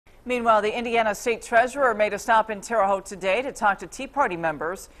Meanwhile, the Indiana State Treasurer made a stop in Terre Haute today to talk to Tea Party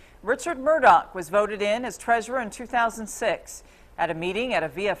members. Richard Murdoch was voted in as treasurer in 2006. At a meeting at a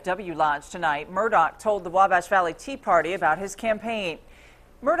VFW lodge tonight, Murdoch told the Wabash Valley Tea Party about his campaign.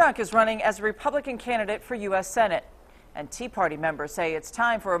 Murdoch is running as a Republican candidate for U.S. Senate. And Tea Party members say it's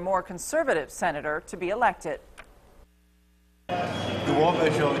time for a more conservative senator to be elected. The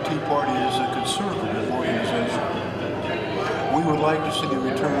Wabash Valley Tea Party is a conservative organization. We would like to see the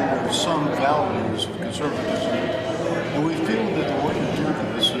return of some values of conservatism, and we feel that the way to do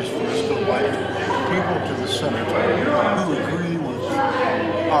this is for us to elect people to the Senate who agree with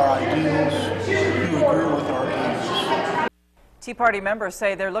our ideals, who agree with our aims. Tea Party members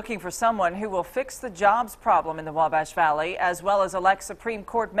say they're looking for someone who will fix the jobs problem in the Wabash Valley, as well as elect Supreme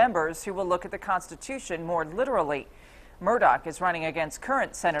Court members who will look at the Constitution more literally. Murdoch is running against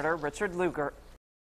current Senator Richard Lugar.